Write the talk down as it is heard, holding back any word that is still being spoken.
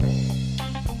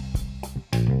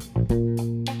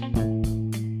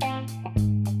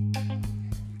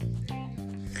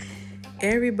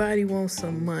Everybody wants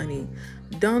some money.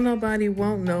 Don't nobody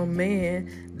want no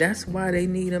man. That's why they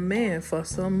need a man, for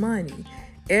some money.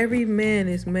 Every man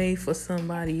is made for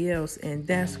somebody else, and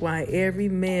that's why every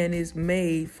man is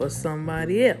made for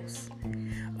somebody else.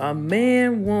 A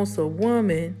man wants a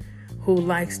woman who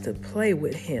likes to play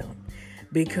with him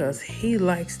because he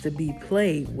likes to be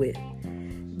played with.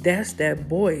 That's that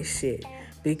boy shit,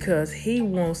 because he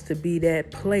wants to be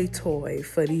that play toy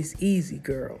for these easy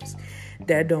girls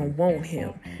that don't want him.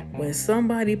 When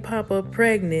somebody pop up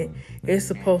pregnant, it's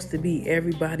supposed to be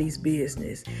everybody's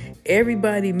business.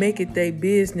 Everybody make it their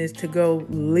business to go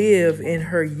live in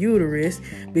her uterus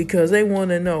because they want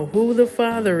to know who the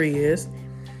father is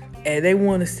and they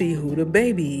want to see who the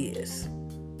baby is.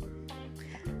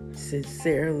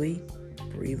 Sincerely,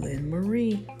 Breland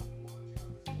Marie.